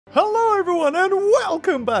everyone, and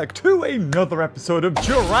welcome back to another episode of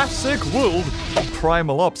Jurassic World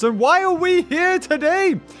Primal Ops. And why are we here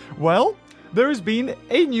today? Well, there has been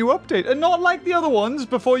a new update, and not like the other ones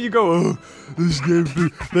before you go, oh, this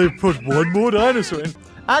game, they put one more dinosaur in.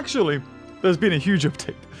 Actually, there's been a huge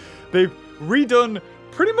update. They've redone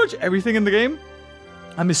pretty much everything in the game.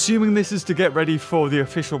 I'm assuming this is to get ready for the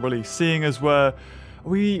official release, seeing as we're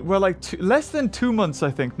like less than 2 months,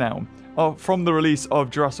 I think, now, from the release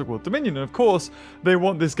of Jurassic World Dominion. And of course, they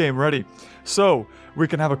want this game ready. So, we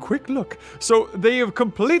can have a quick look. So, they have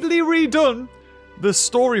completely redone the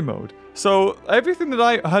story mode. So, everything that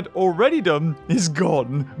I had already done is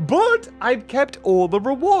gone. But, I've kept all the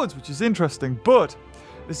rewards, which is interesting. But,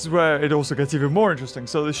 this is where it also gets even more interesting.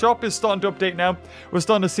 So, the shop is starting to update now. We're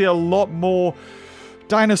starting to see a lot more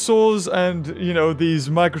dinosaurs and, you know, these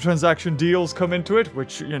microtransaction deals come into it,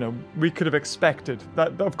 which, you know, we could have expected.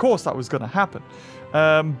 That, of course, that was going to happen.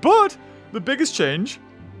 But the biggest change,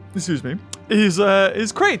 excuse me,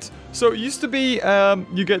 is crates. So it used to be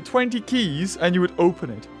you get 20 keys and you would open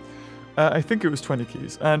it. I think it was 20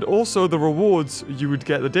 keys. And also the rewards, you would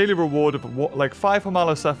get the daily reward of like 5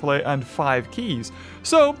 homalocephali and 5 keys.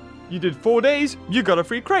 So you did 4 days, you got a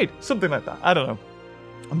free crate. Something like that. I don't know.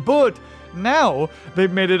 But now they've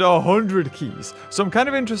made it 100 keys. So I'm kind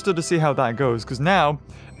of interested to see how that goes, because now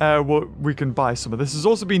we can buy some of this. There's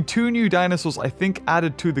also been 2 new dinosaurs, I think,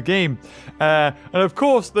 added to the game. And of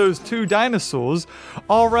course, those 2 dinosaurs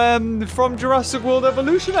are from Jurassic World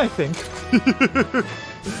Evolution, I think.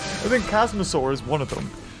 I think Chasmosaur is one of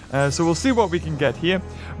them. So we'll see what we can get here.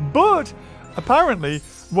 But apparently,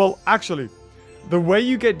 well, actually, the way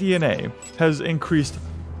you get DNA has increased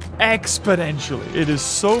exponentially. It is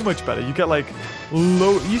so much better. You get like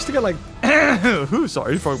low. You used to get like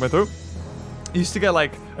sorry, frog my throat. You used to get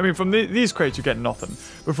like, I mean, from these crates you get nothing,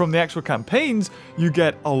 but from the actual campaigns you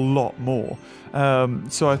get a lot more.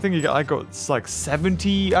 So I think I got like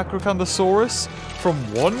 70 Acrocanthosaurus from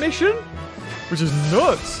one mission, which is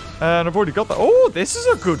nuts. And I've already got that. Oh, this is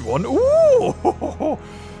a good one. Ooh.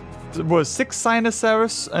 Was 6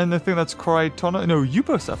 Sinoceros, and I think that's Crytona. No,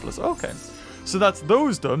 Eupocephalus. Okay. So that's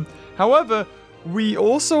those done. However, we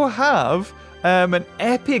also have an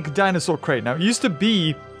epic dinosaur crate. Now, it used to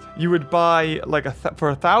be you would buy like for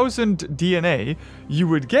 1,000 DNA, you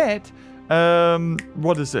would get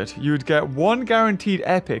what is it? You would get 1 guaranteed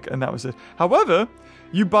epic, and that was it. However,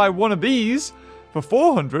 you buy one of these for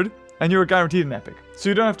 400, and you're guaranteed an epic. So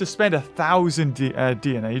you don't have to spend 1,000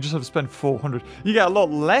 DNA. You just have to spend 400. You get a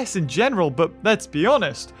lot less in general, but let's be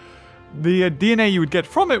honest. The DNA you would get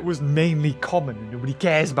from it was mainly common, and nobody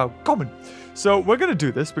cares about common. So we're going to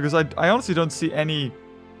do this because I honestly don't see any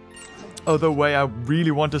other way I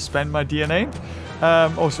really want to spend my DNA.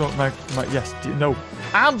 Also, yes, no,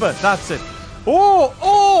 Amber, that's it.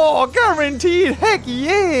 Oh, guaranteed, heck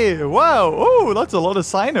yeah, wow, oh, that's a lot of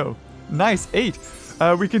Sino. Nice, 8.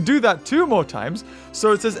 We can do that 2 more times.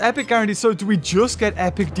 So it says epic guarantee, so do we just get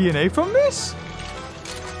epic DNA from this?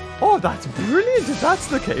 Oh, that's brilliant if that's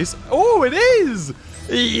the case. Oh, it is!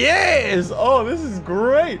 Yes! Oh, this is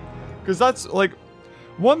great. Because that's, like,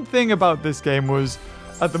 one thing about this game was,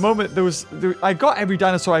 at the moment, I got every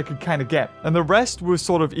dinosaur I could kind of get. And the rest was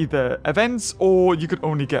sort of either events, or you could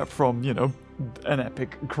only get from, you know, an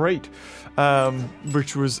epic crate.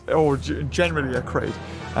 Which was, or generally a crate.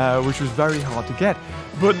 Which was very hard to get.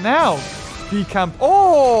 But now, camp.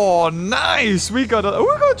 Oh, nice! We got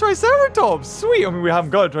a Triceratops. Sweet. I mean, we haven't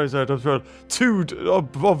got a Triceratops for 2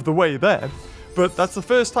 of the way there, but that's the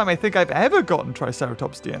first time I think I've ever gotten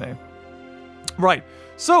Triceratops DNA. Right.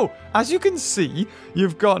 So as you can see,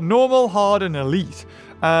 you've got normal, hard, and elite,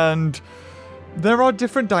 and there are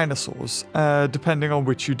different dinosaurs depending on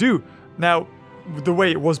which you do. Now, the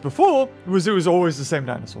way it was before was it was always the same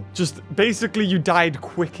dinosaur. Just basically you died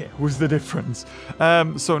quicker was the difference.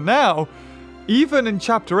 So now, even in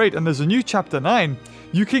Chapter 8, and there's a new Chapter 9,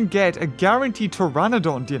 you can get a guaranteed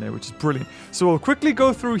Pteranodon DNA, which is brilliant. So we'll quickly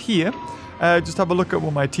go through here, just have a look at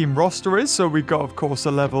what my team roster is. So we've got, of course,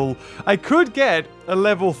 a level... I could get a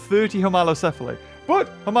level 30 homalocephali,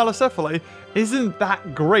 but homalocephali isn't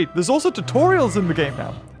that great. There's also tutorials in the game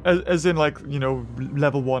now, as in, like, you know,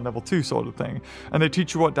 level 1, level 2 sort of thing. And they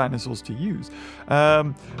teach you what dinosaurs to use.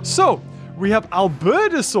 So... we have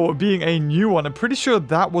Albertosaur being a new one. I'm pretty sure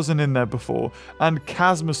that wasn't in there before. And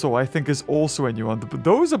Chasmosaur, I think, is also a new one. But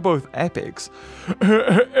those are both epics.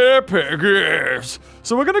 Epic, yes!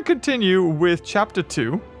 So we're going to continue with Chapter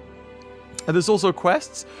 2. And there's also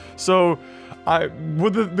quests. So,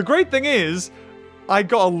 the great thing is, I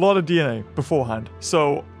got a lot of DNA beforehand.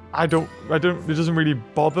 So, it doesn't really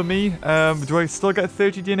bother me. Do I still get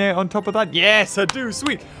 30 DNA on top of that? Yes, I do.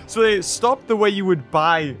 Sweet. So they stopped the way you would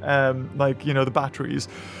buy, like, you know, the batteries.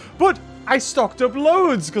 But I stocked up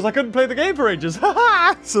loads because I couldn't play the game for ages.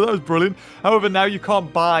 So that was brilliant. However, now you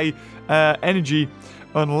can't buy energy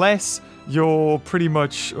unless you're pretty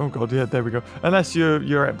much... Oh, God, yeah, there we go. Unless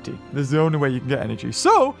you're empty. This is the only way you can get energy.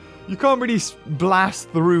 So you can't really blast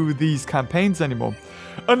through these campaigns anymore.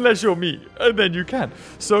 Unless you're me, and then you can.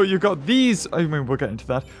 So you've got these, I mean, we'll get into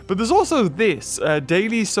that. But there's also this,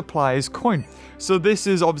 daily supplies coin. So this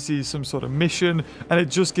is obviously some sort of mission, and it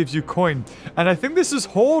just gives you coin. And I think this is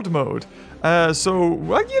horde mode. So,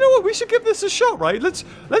 well, you know what, we should give this a shot, right? Let's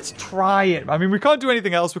try it. I mean, we can't do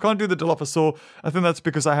anything else. We can't do the Dilophosaur. I think that's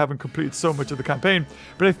because I haven't completed so much of the campaign.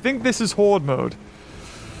 But I think this is horde mode.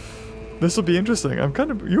 This will be interesting. I'm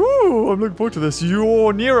looking forward to this.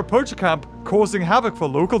 You're near a poacher camp, causing havoc for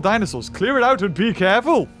local dinosaurs. Clear it out and be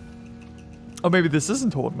careful. Oh, maybe this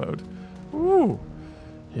isn't horde mode. Ooh.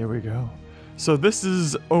 Here we go. So this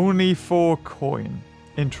is only for coin.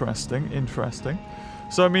 Interesting, interesting.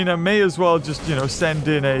 So, I mean, I may as well just, you know, send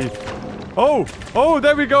in a... Oh,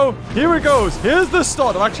 there we go. Here it goes. Here's the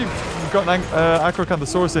start. I've actually got an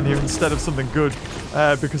Acrocanthosaurus in here instead of something good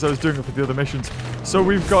because I was doing it for the other missions. So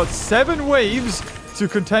we've got 7 waves to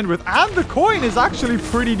contend with, and the coin is actually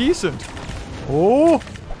pretty decent. Oh,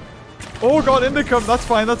 God, in they come. That's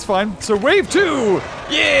fine, that's fine. So wave 2.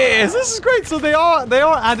 Yes, this is great. So they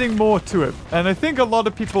are adding more to it. And I think a lot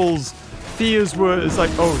of people's fears were, it's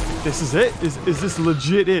like, oh, this is it? Is this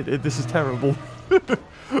legit it? This is terrible.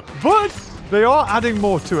 But they are adding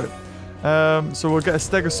more to it. So we'll get a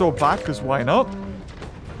Stegosaur back, because why not?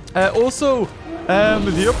 Also,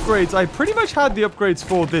 the upgrades, I pretty much had the upgrades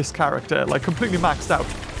for this character, like completely maxed out.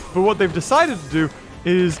 But what they've decided to do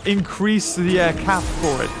is increase the cap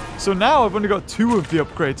for it. So now I've only got 2 of the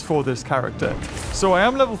upgrades for this character. So I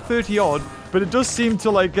am level 30 odd, but it does seem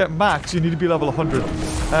to like get max, you need to be level 100.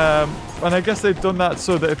 And I guess they've done that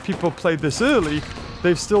so that if people played this early,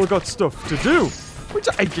 they've still got stuff to do. Which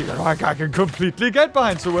I can completely get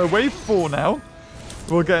behind. So we're wave 4 now.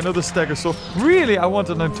 We'll get another Stegosaur. Really, I want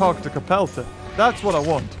an Antarctica Pelter. That's what I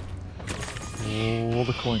want. All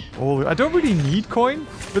the coin. I don't really need coin.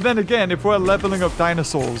 But then again, if we're leveling up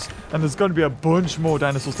dinosaurs, and there's going to be a bunch more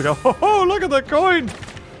dinosaurs to go. Oh, look at the coin.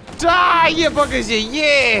 Die, you buggers,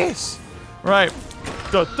 yes. Right.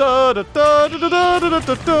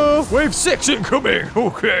 Wave 6 incoming.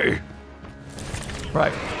 Okay.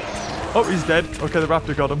 Right. Oh, he's dead. Okay, the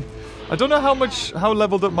raptor got him. I don't know how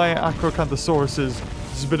leveled up my Acrocanthosaurus is.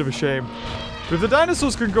 This is a bit of a shame. But if the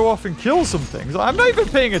dinosaurs can go off and kill some things, I'm not even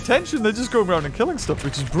paying attention. They're just going around and killing stuff,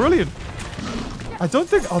 which is brilliant. I don't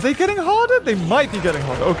think... Are they getting harder? They might be getting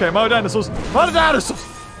harder. Okay, more dinosaurs. More dinosaurs!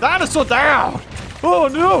 Dinosaur down! Oh,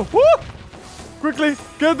 no! Woo! Quickly,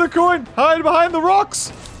 get the coin. Hide behind the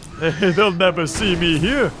rocks. They'll never see me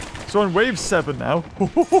here. So on wave 7 now.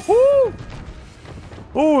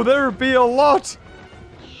 Oh, there'd be a lot.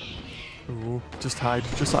 Oh, just hide.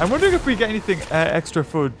 Just hide. I'm wondering if we get anything extra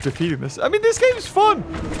for defeating this. I mean, this game's fun.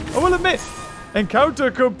 I will admit. Encounter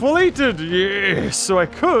completed. Yes. So I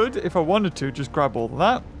could, if I wanted to, just grab all of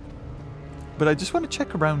that. But I just want to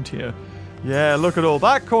check around here. Yeah, look at all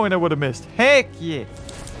that coin I would have missed. Heck yeah.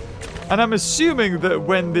 And I'm assuming that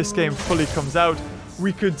when this game fully comes out,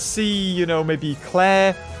 we could see, you know, maybe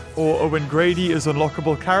Claire or Owen Grady as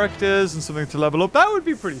unlockable characters and something to level up. That would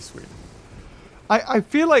be pretty sweet. I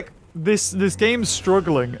feel like this game's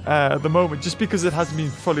struggling at the moment just because it hasn't been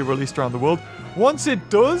fully released around the world. Once it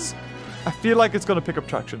does, I feel like it's going to pick up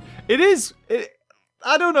traction.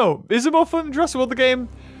 I don't know. Is it more fun than Jurassic World the game?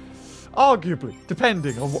 Arguably,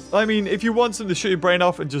 depending on what... I mean, if you want something to shut your brain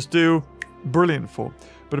off and just do, brilliant for.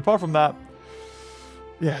 But apart from that,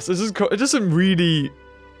 yes, it doesn't really...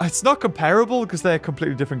 It's not comparable because they're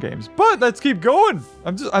completely different games. But let's keep going.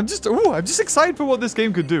 I'm just excited for what this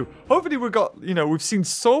game could do. Hopefully we've seen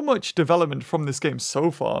so much development from this game so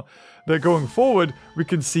far that going forward we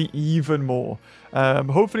can see even more.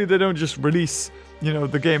 Hopefully they don't just release,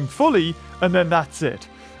 the game fully and then that's it.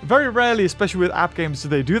 Very rarely, especially with app games, do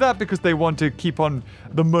they do that because they want to keep on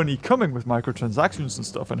the money coming with microtransactions and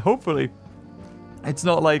stuff. And hopefully it's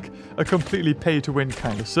not like a completely pay-to-win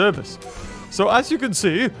kind of service. So as you can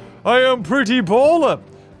see, I am pretty baller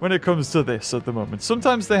when it comes to this at the moment.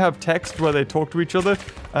 Sometimes they have text where they talk to each other,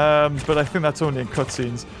 but I think that's only in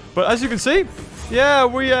cutscenes. But as you can see, yeah,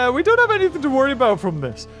 we don't have anything to worry about from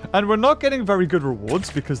this. And we're not getting very good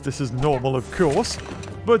rewards because this is normal, of course.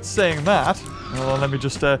 But saying that, well, let me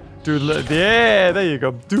just do a little... Yeah, there you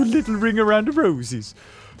go. Do a little ring around the roses.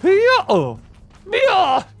 Yeah.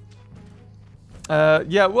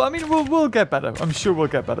 Yeah, well, I mean, we'll get better. I'm sure we'll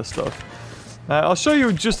get better stuff. I'll show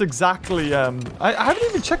you just exactly, I haven't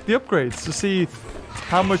even checked the upgrades to see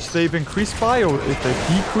how much they've increased by or if they've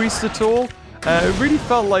decreased at all. It really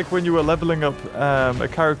felt like when you were leveling up a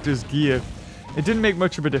character's gear, it didn't make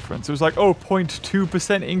much of a difference. It was like, oh,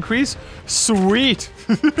 0.2% increase? Sweet!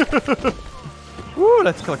 Woo,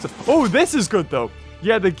 let's collect stuff. Oh, this is good, though.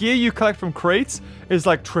 Yeah, the gear you collect from crates is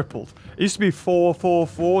like tripled. It used to be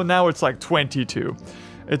 444, now it's like 22.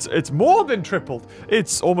 It's more than tripled.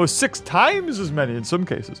 It's almost 6 times as many in some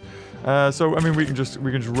cases. So I mean, we can just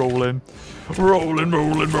roll in, rolling.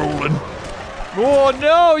 Oh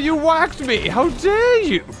no, you whacked me! How dare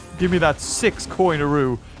you! Give me that 6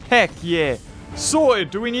 coin-a-roo. Heck yeah!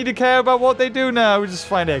 Sorted. Do we need to care about what they do now? We just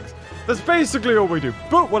find eggs. That's basically all we do.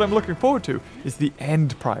 But what I'm looking forward to is the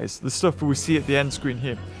end prize, the stuff we see at the end screen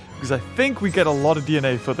here, because I think we get a lot of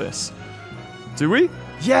DNA for this. Do we?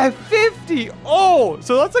 Yeah, 50! Oh!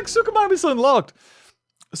 So that's like Sukamami's unlocked.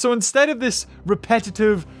 So instead of this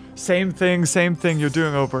repetitive, same thing you're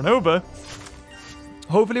doing over and over,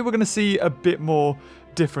 hopefully we're going to see a bit more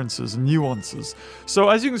differences and nuances. So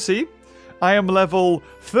as you can see, I am level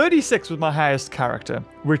 36 with my highest character,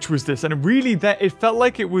 which was this. And really, it felt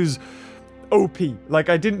like it was OP. Like,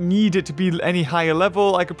 I didn't need it to be any higher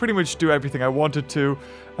level. I could pretty much do everything I wanted to.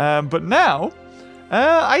 But now...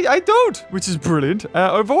 I don't, which is brilliant.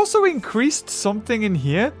 I've also increased something in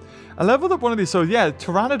here. I leveled up one of these, so yeah,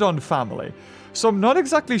 Pteranodon family. So I'm not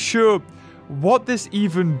exactly sure what this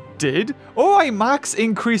even did. Oh, I max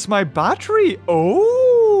increased my battery.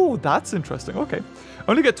 Oh, that's interesting. Okay. I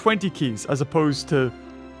only get 20 keys as opposed to,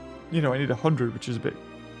 you know, I need 100, which is a bit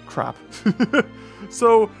crap.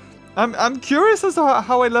 So I'm curious as to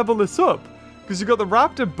how I level this up. Because you've got the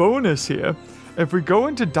raptor bonus here. If we go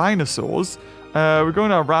into dinosaurs... we're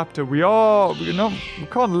going to our raptor. We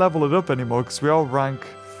can't level it up anymore because we all rank...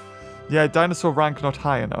 Yeah, dinosaur rank not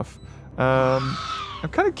high enough. I'm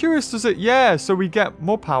kind of curious, does it... Yeah, so we get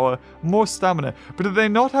more power, more stamina. But do they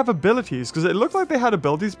not have abilities? Because it looked like they had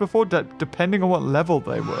abilities before, depending on what level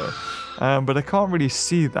they were. But I can't really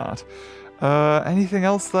see that. Anything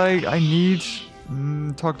else like I need?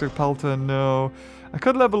 Talk to Pelter, no. I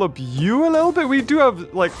could level up you a little bit. We do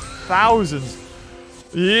have, like, thousands.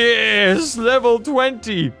 Yes, level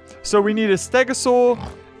 20. So we need a stegosaur,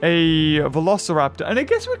 a velociraptor, and I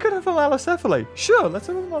guess we could have a malicephale. Sure, let's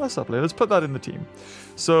have a malicephale. Let's put that in the team.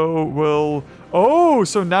 So we'll... Oh,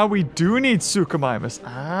 so now we do need Suchomimus.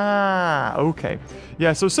 Ah, okay.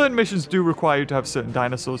 Yeah, so certain missions do require you to have certain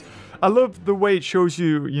dinosaurs. I love the way it shows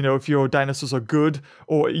you, you know, if your dinosaurs are good,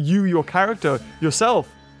 or you, your character, yourself,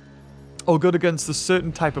 or good against the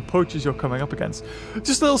certain type of poachers you're coming up against.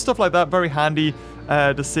 Just little stuff like that, very handy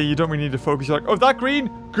to see. You don't really need to focus. You're like, oh, that green?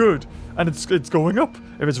 Good. And it's going up.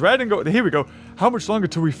 If it's red and go... Here we go. How much longer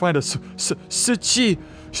till we find a sushi?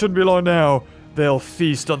 Shouldn't be long now. They'll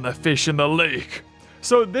feast on the fish in the lake.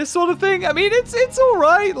 So this sort of thing, I mean, it's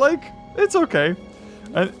alright. Like, it's okay.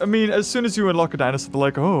 And I mean, as soon as you unlock a dinosaur, they're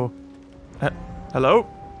like, oh. Hello?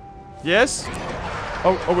 Yes?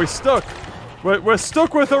 Oh, we're stuck. We're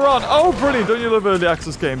stuck with her on. Oh, brilliant. Don't you love early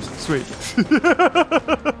access games? Sweet.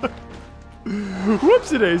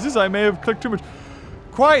 Whoopsie daisies. I may have clicked too much.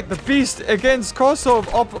 Quite the beast against Kosov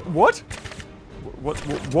What?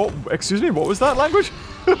 What? Excuse me, what was that language?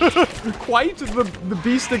 Quite the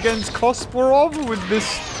beast against Kosparov with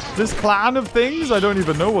this clan of things? I don't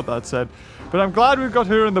even know what that said. But I'm glad we've got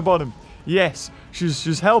her in the bottom. Yes,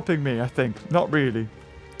 she's helping me, I think. Not really.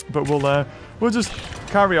 But we'll just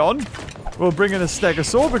carry on. We'll bring in a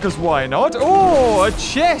stegosaur because why not? Oh, a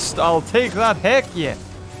chest! I'll take that, heck yeah.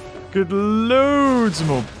 Good loads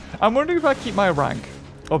more. I'm wondering if I keep my rank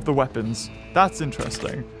of the weapons. That's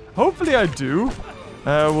interesting. Hopefully I do.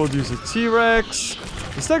 We'll use a T-Rex.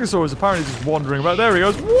 The stegosaur is apparently just wandering about. There he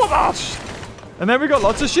goes. Whoosh! And then we got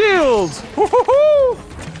lots of shields.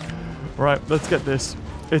 Right, let's get this.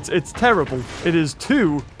 It's terrible. It is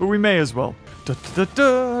too, but we may as well.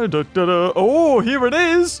 Oh, here it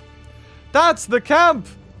is. That's the camp.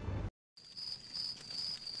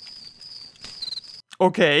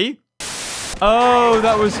 Okay. Oh,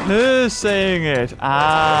 that was her saying it.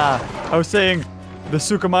 Ah, I was saying the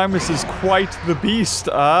Suchomimus is quite the beast.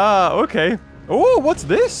 Ah, okay. Oh, what's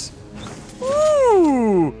this?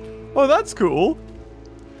 Ooh. Oh, that's cool.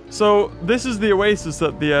 So this is the oasis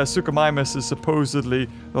that the Suchomimus is supposedly...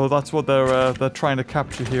 Oh, that's what they're trying to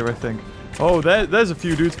capture here, I think. Oh, there's a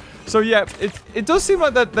few dudes. So yeah, it does seem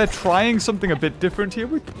like that they're trying something a bit different here,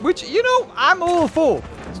 which, you know, I'm all for.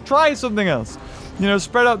 Let's try something else. You know,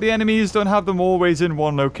 spread out the enemies, don't have them always in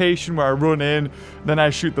one location where I run in, then I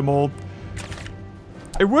shoot them all.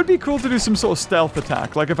 It would be cool to do some sort of stealth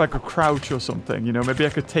attack, like if I could crouch or something, you know, maybe I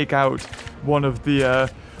could take out one of the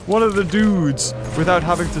dudes without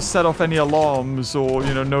having to set off any alarms or,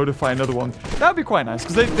 you know, notify another one. That would be quite nice,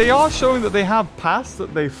 because they are showing that they have paths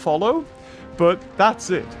that they follow, but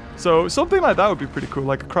that's it. So something like that would be pretty cool,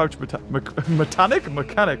 like a crouch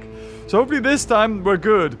mechanic. So hopefully this time we're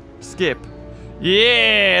good. Skip.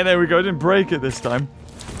 Yeah, there we go. Didn't break it this time.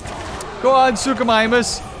 Go on,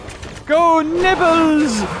 Suchomimus. Go,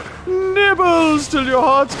 Nibbles! Nibbles till your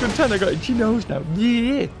heart's content. I got itchy nose now.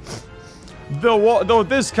 Yeah. Though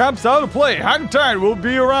this camp's out of play, hang tight. We'll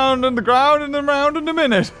be around on the ground and around in a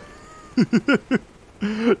minute.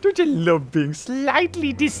 Don't you love being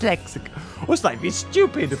slightly dyslexic? Or slightly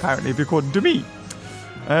stupid, apparently, according to me.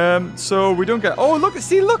 So we don't get... Oh, look at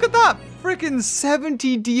that! Freaking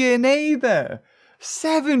 70 DNA there.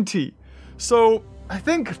 70. So... I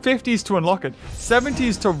think 50 is to unlock it. 70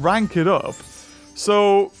 is to rank it up.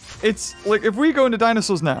 So, it's like, if we go into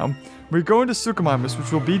dinosaurs now, we go into Suchomimus, which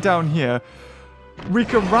will be down here. We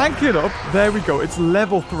can rank it up. There we go. It's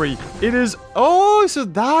level 3. It is... Oh, so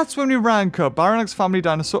that's when we rank up. Baronax Family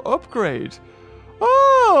Dinosaur Upgrade.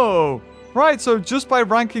 Oh! Right, so just by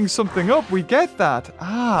ranking something up, we get that.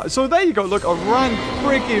 Ah, so there you go. Look, a rank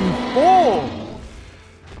freaking 4.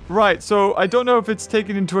 Right, so I don't know if it's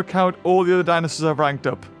taken into account all the other dinosaurs I've ranked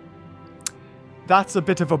up. That's a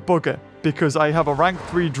bit of a bugger, because I have a rank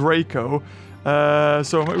 3 Draco,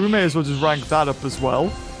 so we may as well just rank that up as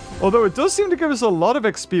well. Although it does seem to give us a lot of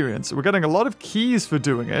experience. We're getting a lot of keys for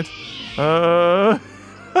doing it. I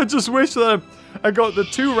just wish that I got the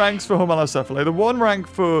 2 ranks for Homalocephalae, the 1 rank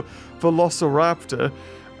for Velociraptor,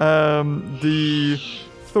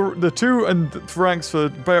 the 2 and ranks for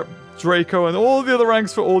Draco, and all the other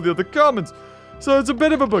ranks for all the other commons. So it's a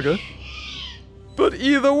bit of a bugger. But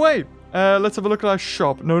either way, let's have a look at our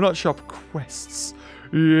shop. No, not shop, quests.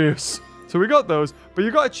 Yes. So we got those, but you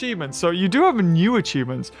got achievements. So you do have new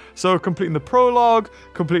achievements. So completing the prologue,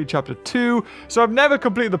 completing chapter 2. So I've never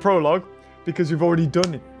completed the prologue because we've already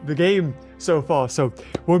done the game so far. So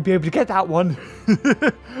won't be able to get that one.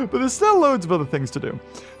 But there's still loads of other things to do.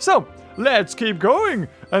 So let's keep going.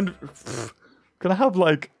 And... Can I have,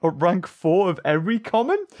 like, a rank 4 of every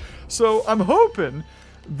common? So, I'm hoping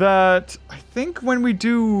that... I think when we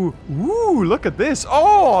do... Ooh, look at this.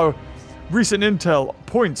 Oh! Recent intel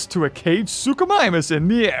points to a caged Suchomimus in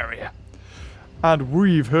the area. And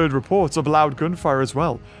we've heard reports of loud gunfire as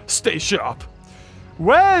well. Stay sharp.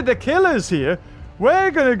 We're the killers here. We're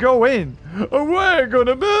gonna go in. And we're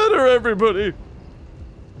gonna murder everybody.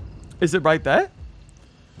 Is it right there?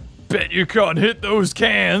 Bet you can't hit those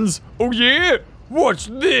cans. Oh, yeah? Watch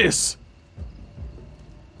this!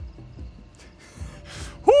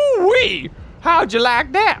 Hoo-wee! How'd you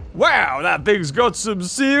like that? Wow, that thing's got some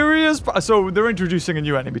serious... So, they're introducing a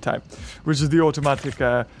new enemy type, which is the automatic,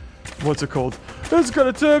 what's it called? It's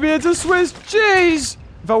gonna turn me into Swiss cheese!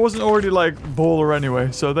 If I wasn't already, like, baller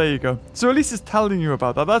anyway, so there you go. So, at least it's telling you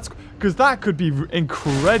about that. That's... Because that could be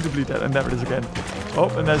incredibly dead. And there it is again. Oh,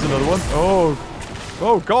 and there's another one.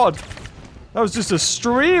 Oh, God. That was just a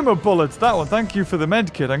stream of bullets, that one. Thank you for the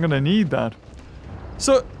med kit. I'm gonna need that.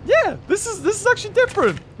 So, yeah, this is actually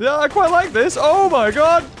different. Yeah, I quite like this. Oh my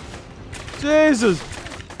god. Jesus.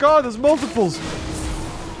 God, there's multiples.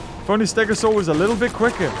 If only Stegosaur was a little bit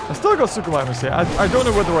quicker. I still got Suchomimus here. I don't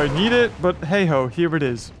know whether I need it, but hey-ho, here it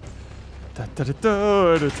is. Raptor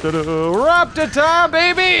time,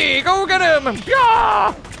 baby! Go get him!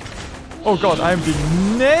 Yeah! Oh god, I am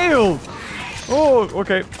being nailed. Oh,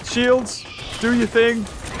 okay. Shields. Do your thing.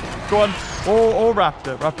 Go on. Oh,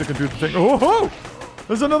 Raptor. Raptor can do the thing. Oh,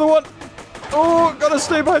 there's another one. Oh, gotta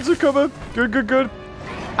stay behind some cover. Good.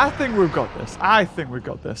 I think we've got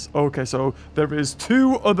this. Okay, so there is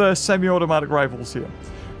 2 other semi-automatic rifles here.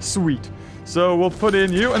 Sweet. So we'll put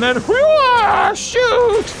in you, and then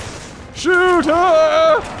shoot! Shoot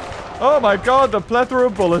her! Oh my god, the plethora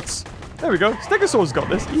of bullets. There we go. Stegosaur's got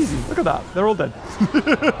this. Easy. Look at that. They're all dead.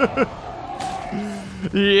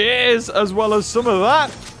 Yes, as well as some of that.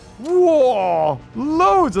 Whoa!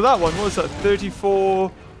 Loads of that one. What was that? 34?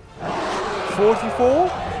 44?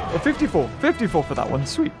 Or 54? 54 for that one.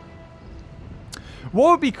 Sweet. What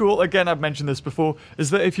would be cool, again, I've mentioned this before, is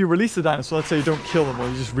that if you release the dinosaur, let's say you don't kill them, or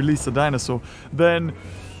you just release the dinosaur, then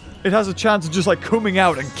it has a chance of just, like, coming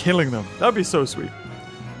out and killing them. That'd be so sweet.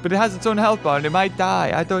 But it has its own health bar, and it might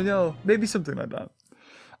die. I don't know. Maybe something like that.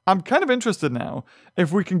 I'm kind of interested now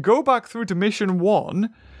if we can go back through to mission 1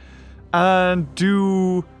 and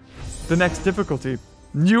do the next difficulty.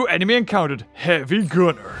 New enemy encountered. Heavy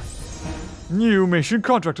gunner. New mission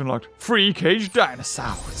contract unlocked. Free cage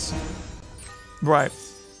dinosaurs. Right.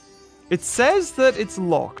 it says that it's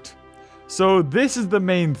locked. So this is the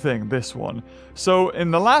main thing, this one. So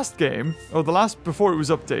in the last game, or the last before it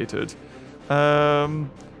was updated,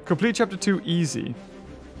 complete chapter 2 easy.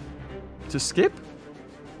 To skip?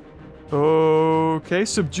 Okay,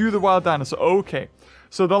 subdue the wild dinosaur. Okay.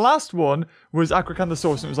 So the last one was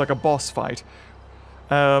Acrocanthosaurus and it was like a boss fight.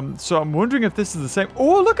 So I'm wondering if this is the same.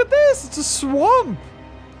 Oh, look at this! It's a swamp!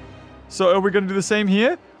 So are we going to do the same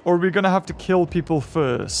here? Or are we going to have to kill people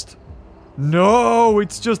first? No,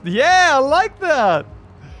 it's just... Yeah, I like that!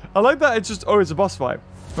 I like that. It's just... Oh, it's a boss fight.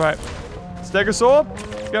 Right. Stegosaur,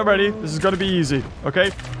 get ready. This is going to be easy. Okay?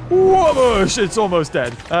 Whoosh! It's almost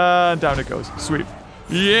dead. And down it goes. Sweet.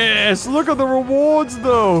 Yes! Look at the rewards,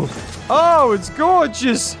 though! Oh, it's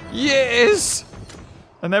gorgeous! Yes!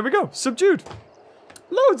 And there we go. Subdued.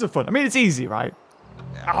 Loads of fun. I mean, it's easy, right?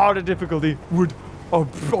 Harder difficulty would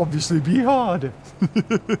obviously be hard.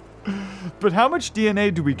 But how much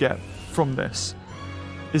DNA do we get from this?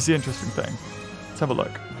 Is the interesting thing. Let's have a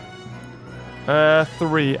look.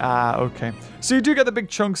 3. Ah, okay. So you do get the big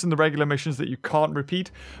chunks in the regular missions that you can't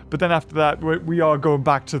repeat. But then after that, we are going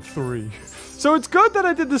back to 3. So it's good that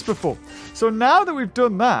I did this before. So now that we've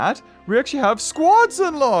done that, we actually have squads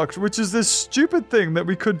unlocked, which is this stupid thing that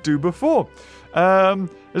we could do before.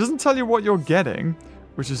 It doesn't tell you what you're getting,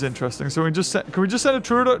 which is interesting. So can we just send a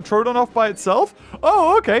Troodon off by itself?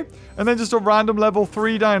 Oh, okay. And then just a random level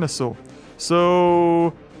 3 dinosaur.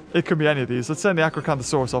 So it could be any of these. Let's send the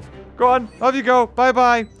Acrocanthosaurus off. Go on, off you go.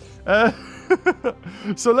 Bye-bye.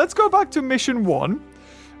 So let's go back to mission 1.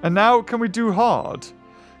 And now can we do hard?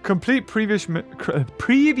 Complete previous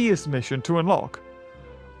mission to unlock.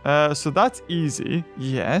 So that's easy.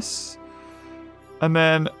 Yes. And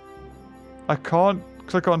then I can't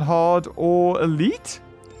click on hard or elite.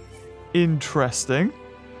 Interesting.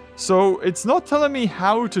 So it's not telling me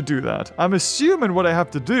how to do that. I'm assuming what I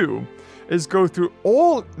have to do is go through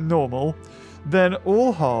all normal, then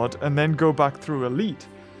all hard, and then go back through elite.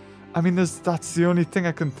 I mean, that's the only thing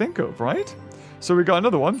I can think of, right? So we got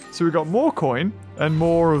another one. So we got more coin and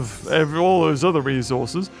more of all those other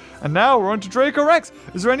resources. And now we're on to Draco Rex.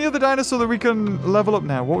 Is there any other dinosaur that we can level up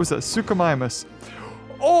now? What was that? Suchomimus.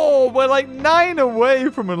 Oh, we're like 9 away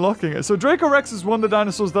from unlocking it. So Draco Rex is one of the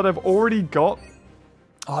dinosaurs that I've already got.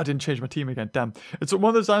 Oh, I didn't change my team again. Damn. It's one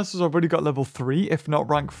of those dinosaurs I've already got level 3, if not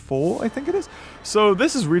rank 4, I think it is. So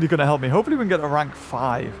this is really going to help me. Hopefully we can get a rank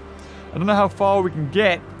 5. I don't know how far we can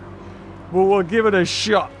get, but we'll give it a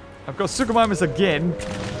shot. I've got Suchomimus again.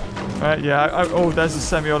 Alright, yeah. Oh, there's a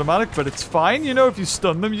semi-automatic, but it's fine. You know, if you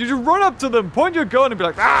stun them, you just run up to them, point your gun, and be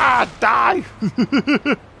like, ah, die!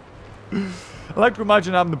 I like to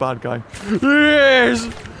imagine I'm the bad guy. Yes!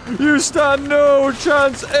 You stand no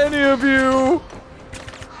chance, any of you!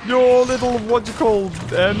 Your little,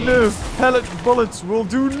 Nerf pellet bullets will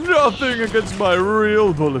do nothing against my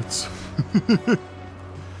real bullets. Look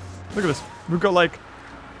at this. We've got, like,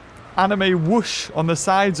 anime whoosh on the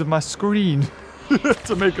sides of my screen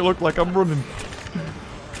to make it look like I'm running.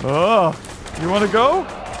 Oh, you want to go?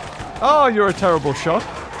 Oh, you're a terrible shot.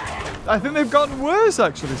 I think they've gotten worse,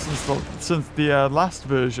 actually, since the last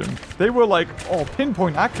version. They were, like,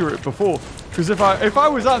 pinpoint accurate before. Because if I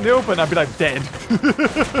was out in the open, I'd be, like, dead.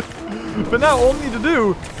 But now all I need to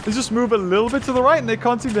do is just move a little bit to the right and they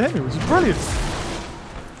can't seem to hit me, which is brilliant.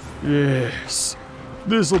 Yes.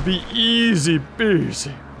 This'll be easy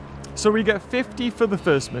peasy. So we get 50 for the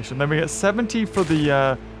first mission, then we get 70 for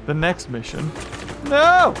the next mission.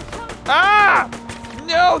 No! Ah!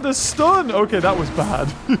 No, the stun! Okay, that was bad.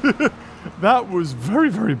 That was very,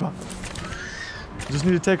 very bad. Just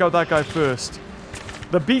need to take out that guy first.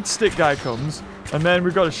 The beat stick guy comes, and then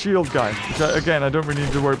we've got a shield guy, which again, I don't really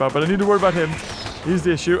need to worry about, but I need to worry about him. He's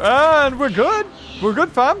the issue. And we're good. We're good,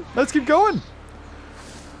 fam. Let's keep going.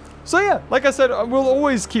 So yeah, like I said, we'll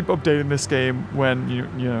always keep updating this game when, you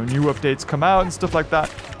know, new updates come out and stuff like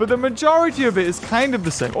that. But the majority of it is kind of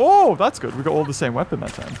the same. Oh, that's good. We got all the same weapon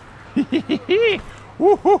that time.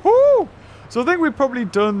 Woo-hoo-hoo! So I think we've probably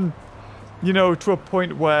done, you know, to a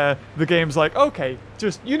point where the game's like, okay,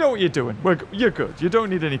 just, you know what you're doing. You're good. You don't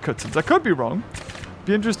need any cutscenes. I could be wrong.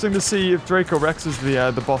 Be interesting to see if Draco Rex is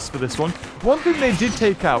the boss for this one. One thing they did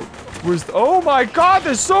take out was, oh my god,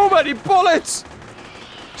 there's so many bullets!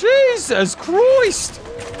 Jesus Christ!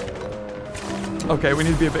 Okay, we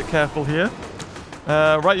need to be a bit careful here.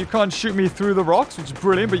 Right, you can't shoot me through the rocks, which is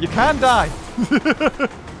brilliant, but you can die.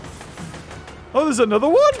 Oh, there's another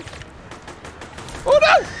one? Oh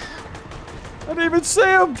no! I didn't even see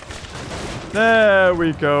him. There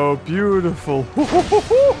we go. Beautiful.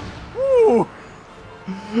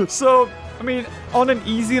 So, I mean, on an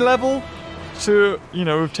easy level, to, you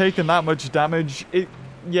know, have taken that much damage,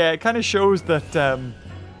 yeah, it kind of shows that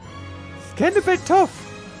it's getting a bit tough.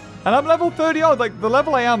 And I'm level 30 odd, like the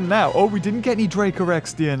level I am now. Oh, we didn't get any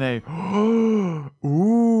Dracorex DNA.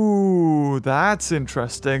 Ooh, that's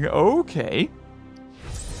interesting. Okay.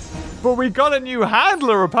 But we got a new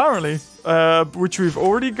handler, apparently. Which we've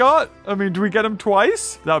already got. I mean, do we get him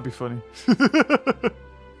twice? That would be funny.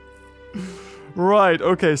 Right,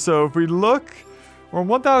 okay, so if we look... We're on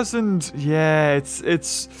 1,000... Yeah,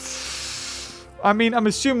 it's... I mean, I'm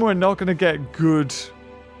assuming we're not going to get good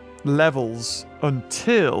levels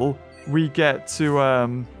until we get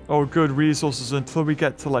to... or good resources until we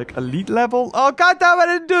get to, like, elite level. Oh, goddamn,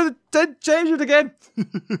 I didn't change it again.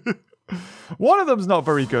 One of them's not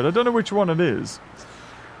very good. I don't know which one it is.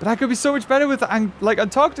 But I could be so much better with... like,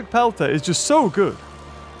 Antarctic Pelter is just so good.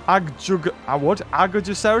 What?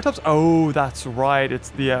 Agogiceratops? Oh, that's right. It's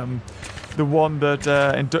the one that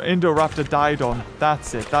Indoraptor died on.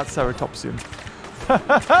 That's it. That's Ceratopsium. Ha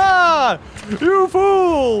ha ha! You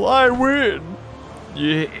fool! I win!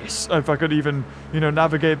 Yes. If I could even, you know,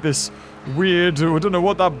 navigate this weird... I don't know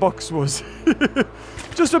what that box was.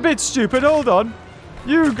 Just a bit stupid. Hold on.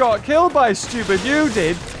 You got killed by stupid. You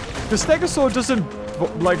did. The Stegosaur doesn't,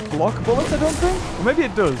 like, block bullets, I don't think. Or maybe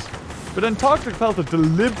it does. But Antarctic Pelter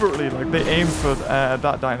deliberately, like, they aim for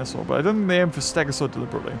that dinosaur. But I don't think they aim for Stegosaur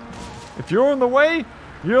deliberately. If you're in the way,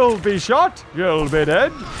 you'll be shot. You'll be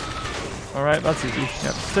dead. Alright, that's easy.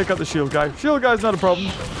 Yeah, take out the shield guy. Shield guy's not a problem.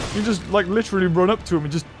 You just, like, literally run up to him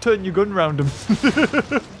and just turn your gun around him.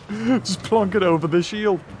 Just plonk it over the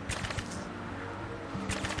shield.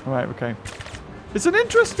 Alright, okay. It's an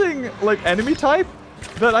interesting, like, enemy type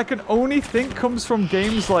that I can only think comes from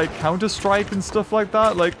games like Counter-Strike and stuff like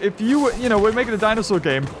that. Like, if you know, we're making a dinosaur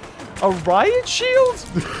game, a riot shield?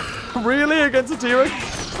 Really? Against a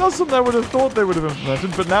T-Rex? Not something I would have thought they would have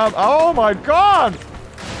implemented, but now... Oh my god!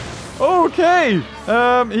 Okay!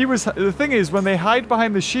 The thing is, when they hide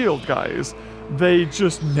behind the shield, guys, they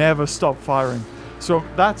just never stop firing. So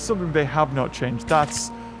that's something they have not changed.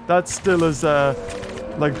 That's still as,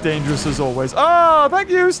 like, dangerous as always. Ah, thank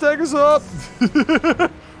you, Stegosaur!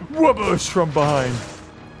 Whoobush from behind.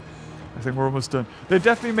 I think we're almost done. They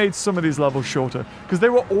definitely made some of these levels shorter, because they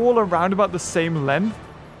were all around about the same length.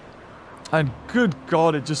 And good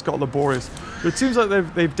god, it just got laborious. It seems like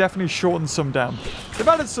they've definitely shortened some down. They've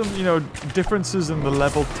added some, you know, differences in the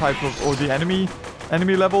level type of, or the enemy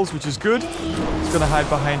levels, which is good. It's gonna hide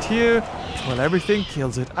behind here. Well, everything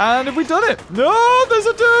kills it. And have we done it? No, there's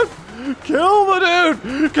a dude! Kill the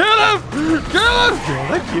dude! Kill him! Kill him!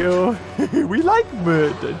 Thank you. We like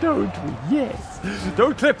murder, don't we? Yes.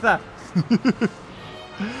 Don't clip that.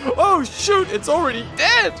 Oh, shoot! It's already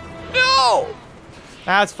dead! No!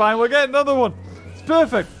 That's fine. We'll get another one. It's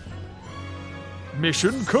perfect.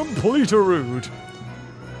 Mission complete-a-rood.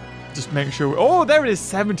 Just make sure... Oh, there it is,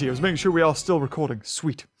 70. I was making sure we are still recording.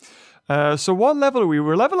 Sweet. So what level are we? We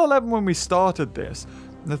were level 11 when we started this.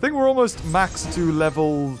 And I think we're almost maxed to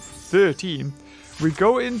level 13. We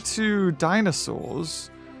go into dinosaurs.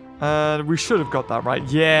 We should have got that right.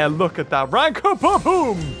 Yeah, look at that. Rank up,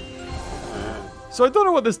 boom! So I don't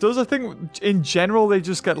know what this does. I think in general they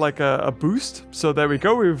just get like a boost. So there we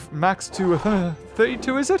go. We've maxed to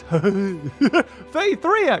 32, is it?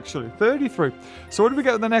 33 actually. 33. So what do we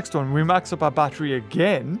get with the next one? We max up our battery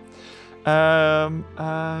again.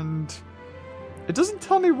 And it doesn't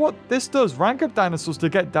tell me what this does. Rank up dinosaurs to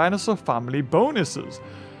get dinosaur family bonuses.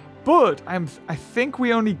 But I think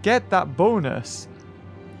we only get that bonus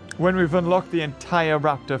when we've unlocked the entire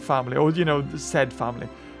raptor family. Or, you know, the said family.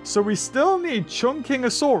 So we still need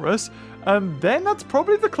Chunkingosaurus, and then that's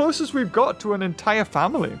probably the closest we've got to an entire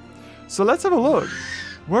family. So let's have a look.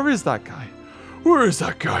 Where is that guy? Where is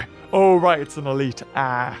that guy? Oh, right, it's an elite.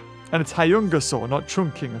 Ah, and it's Hyungosaur, not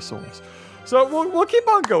Chunkingosaurus. So we'll keep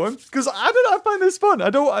on going, because I find this fun.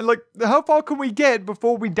 Like, how far can we get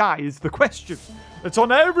before we die is the question. It's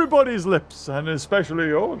on everybody's lips, and especially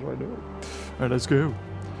yours, I know. All right, let's go.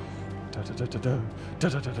 Da-da-da-da-da.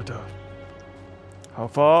 Da-da-da-da-da. How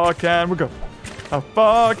far can we go? How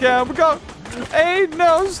far can we go? Ain't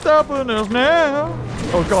no stopping us now.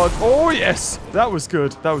 Oh, God. Oh, yes. That was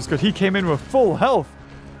good. That was good. He came in with full health.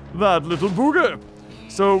 That little booger.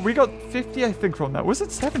 So we got 50, I think, from that. Was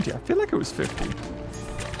it 70? I feel like it was 50.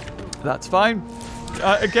 That's fine.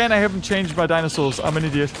 Again, I haven't changed my dinosaurs. I'm an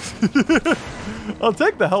idiot. I'll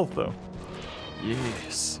take the health, though.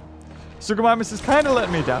 Yes. Sugamamis is kind of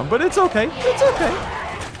letting me down, but it's okay. It's okay.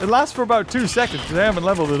 It lasts for about 2 seconds because I haven't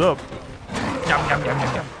leveled it up. Yum, yum, yum,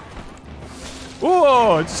 yum, yum.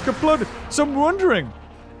 Oh, it just exploded. So I'm wondering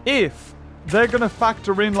if they're going to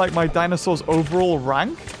factor in like my dinosaur's overall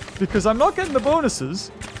rank, because I'm not getting the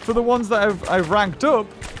bonuses, for the ones that I've ranked up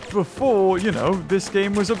before, you know, this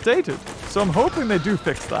game was updated. So I'm hoping they do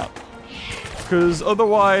fix that. Because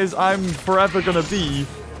otherwise, I'm forever going to be,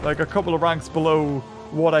 like, a couple of ranks below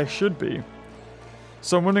what I should be.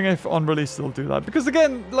 So I'm wondering if on release they'll do that. Because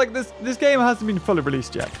again, like, this game hasn't been fully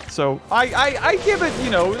released yet. So I give it, you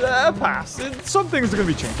know, a pass. Some things are going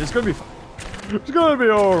to be changed. It's going to be fine. It's going to be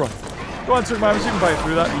alright. Go on, Sweet Mamas, you can bite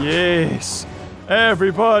through that. Yes.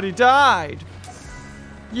 Everybody died.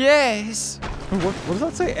 Yes. Oh, what does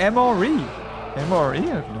that say? MRE. MRE? I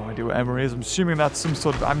have no idea what MRE is. I'm assuming that's some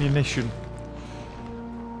sort of ammunition.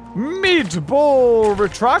 Meatball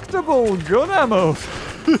retractable gun ammo.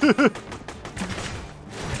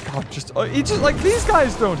 God, it's just like these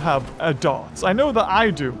guys don't have darts. I know that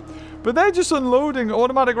I do, but they're just unloading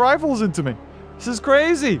automatic rifles into me. This is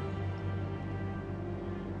crazy.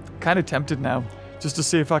 Kind of tempted now, just to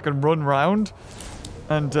see if I can run round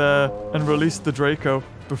and release the Draco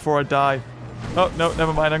before I die. Oh no,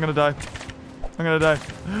 never mind. I'm gonna die. I'm gonna die.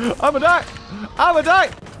 I'm gonna die. I'm gonna die.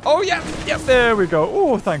 Oh yeah, yep. There we go.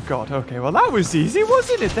 Oh, thank God. Okay, well that was easy,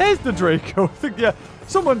 wasn't it? There's the Draco. I think yeah,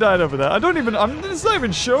 someone died over there. It's not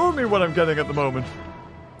even showing me what I'm getting at the moment.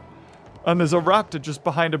 And there's a raptor just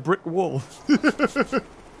behind a brick wall. It's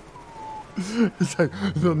like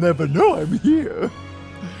they'll never know I'm here.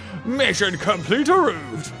 Mission complete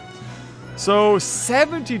approved. So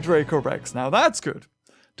 70 Draco Rex now. That's good.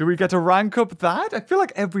 Do we get to rank up that? I feel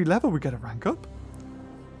like every level we get a rank up.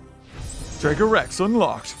 Draco Rex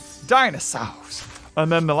unlocked. Dinosaurs.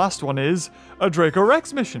 And then the last one is a Draco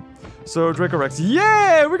Rex mission. So Draco Rex.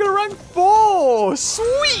 Yeah, we're gonna rank 4.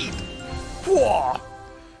 Sweet. Whoa.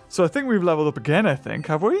 So I think we've leveled up again, I think.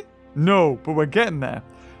 Have we? No, but we're getting there.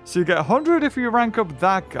 So you get 100 if you rank up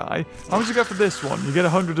that guy. How much you get for this one? You get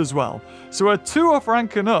 100 as well. So we're 2 off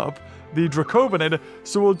ranking up the Dracovinator.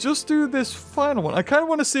 So we'll just do this final one. I kind of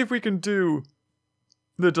want to see if we can do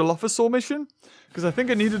the Dilophosaur mission. Because I think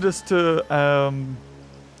it needed us to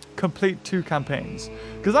complete 2 campaigns.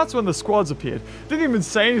 Because that's when the squads appeared. Didn't even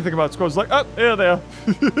say anything about squads. Like, oh, here they are.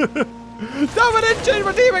 Damn it, didn't change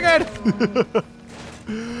my team again.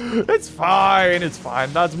 It's fine, it's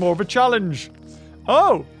fine. That's more of a challenge.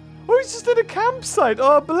 Oh, he's just in a campsite.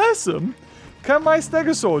 Oh, bless him. Can my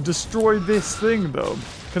Stegosaur destroy this thing, though?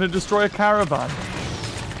 Can it destroy a caravan?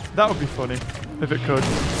 That would be funny if it could.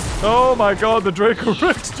 Oh my God, the Draco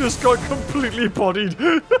Rex just got completely bodied.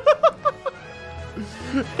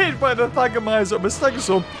 Hit by the Thagomizer of a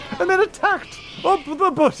Stegosaur and then attacked up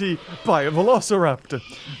the butty by a Velociraptor.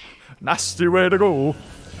 Nasty way to go.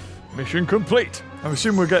 Mission complete. I'm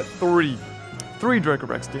assuming we'll get 3 Draco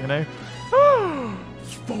Rex DNA.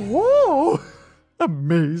 4!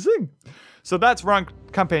 Amazing. So that's rank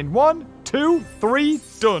campaign 1, 2, 3,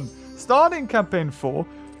 done. Starting campaign 4.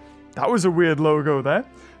 That was a weird logo there.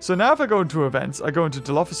 So now if I go into events, I go into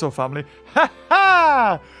Dilophosaur family. Ha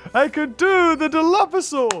ha! I could do the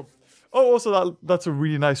Dilophosaur. Oh, also that's a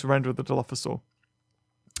really nice render of the Dilophosaur.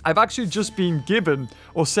 I've actually just been given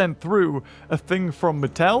or sent through a thing from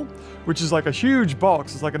Mattel, which is like a huge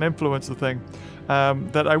box. It's like an influencer thing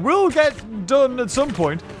that I will get done at some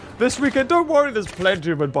point this weekend. Don't worry, there's plenty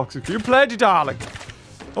of unboxing for you. Plenty, darling.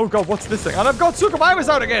 Oh, God, what's this thing? And I've got Suchomimus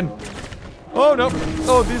out again. Oh, no.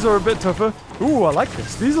 Oh, these are a bit tougher. Ooh, I like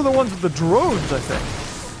this. These are the ones with the drones, I think.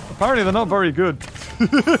 Apparently, they're not very good.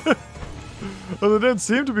 Well, they don't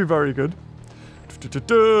seem to be very good. Might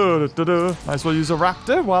as well use a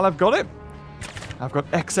raptor while I've got it. I've got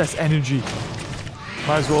excess energy.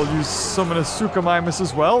 Might as well use summon a Suchomimus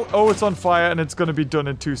as well. Oh, it's on fire and it's going to be done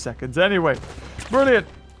in 2 seconds. Anyway, brilliant.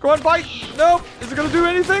 Go on, bite. Nope. Is it going to do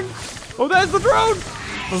anything? Oh, there's the drone.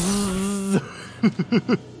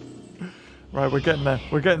 Right, we're getting there.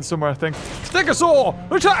 We're getting somewhere, I think. Stegosaur,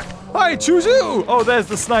 attack! I choose you! Oh, there's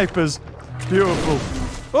the snipers. Beautiful.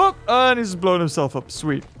 Oh, and he's blown himself up.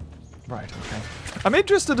 Sweet. Right, okay. I'm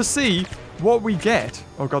interested to see what we get.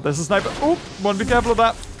 Oh God, there's a sniper. Oh, want to be careful of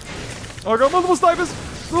that. Oh, I got multiple snipers.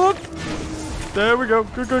 Oh, there we go.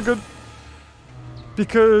 Good, good, good.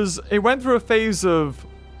 Because it went through a phase of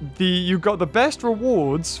you got the best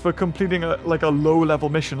rewards for completing a low-level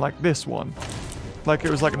mission like this one. Like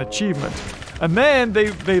it was like an achievement. And then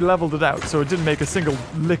they leveled it out, so it didn't make a single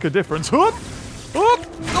lick of difference. Oh, oh,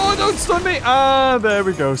 oh, don't stun me. Ah, there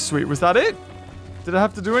we go. Sweet. Was that it? Did I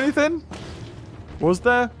have to do anything? Was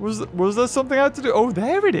there something I had to do? Oh,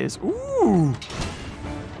 there it is. Ooh.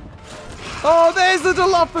 Oh, there's the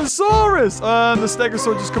Dilophosaurus. And the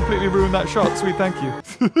Stegosaur just completely ruined that shot. Sweet, thank you.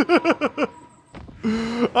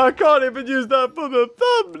 I can't even use that for the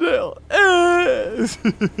thumbnail.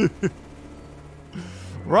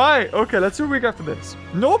 Right, okay, let's see what we get for this.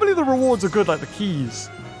 Normally the rewards are good, like the keys.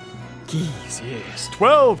 Keys, yes.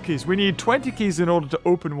 12 keys. We need 20 keys in order to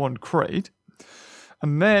open one crate.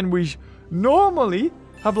 And then we normally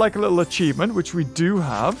have like a little achievement, which we do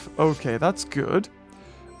have. Okay, that's good.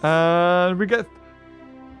 And we get...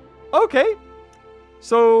 Okay.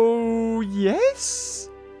 So, yes?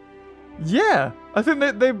 Yeah. I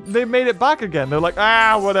think they made it back again. They're like,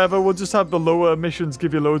 whatever. We'll just have the lower missions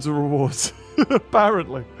give you loads of rewards.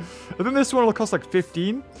 Apparently. I think this one will cost like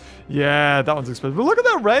 15. Yeah, that one's expensive. But look at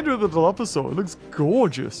that render of the Dilophosaur. It looks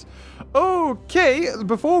gorgeous. Okay,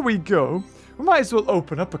 before we go, we might as well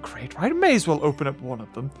open up a crate, right? I may as well open up one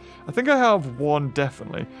of them. I think I have one,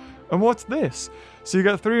 definitely. And what's this? So you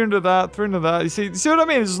got 300 of that, 300 of that. You see what I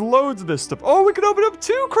mean? There's loads of this stuff. Oh, we can open up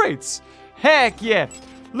 2 crates. Heck yeah.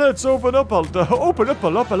 Let's open up a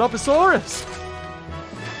Dilophosaurus.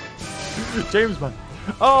 James, man.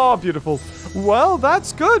 Oh, beautiful. Well,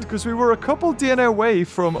 that's good, because we were a couple DNA away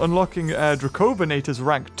from unlocking Dracovinator's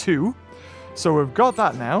rank 2. So we've got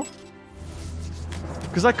that now.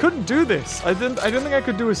 Because I couldn't do this. I didn't think I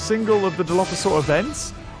could do a single of the Dilophosaur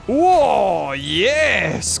events. Whoa,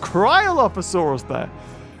 yes! Cryolophosaurus there.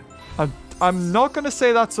 I'm not going to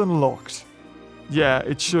say that's unlocked. Yeah,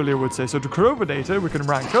 it surely would say. So Dracovinator, we can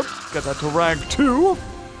rank up. Get that to rank 2.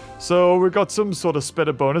 So we've got some sort of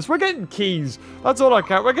spitter bonus. We're getting keys. That's all I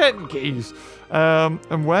count. We're getting keys.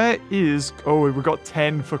 And where is... Oh, we've got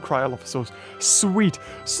 10 for Cryolophosaurus. Sweet.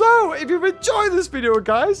 So, if you've enjoyed this video,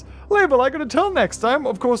 guys, leave a like, and until next time,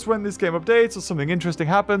 of course, when this game updates or something interesting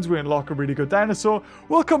happens, we unlock a really good dinosaur,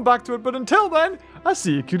 we'll come back to it. But until then, I'll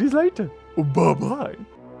see you cuties later. Bye-bye.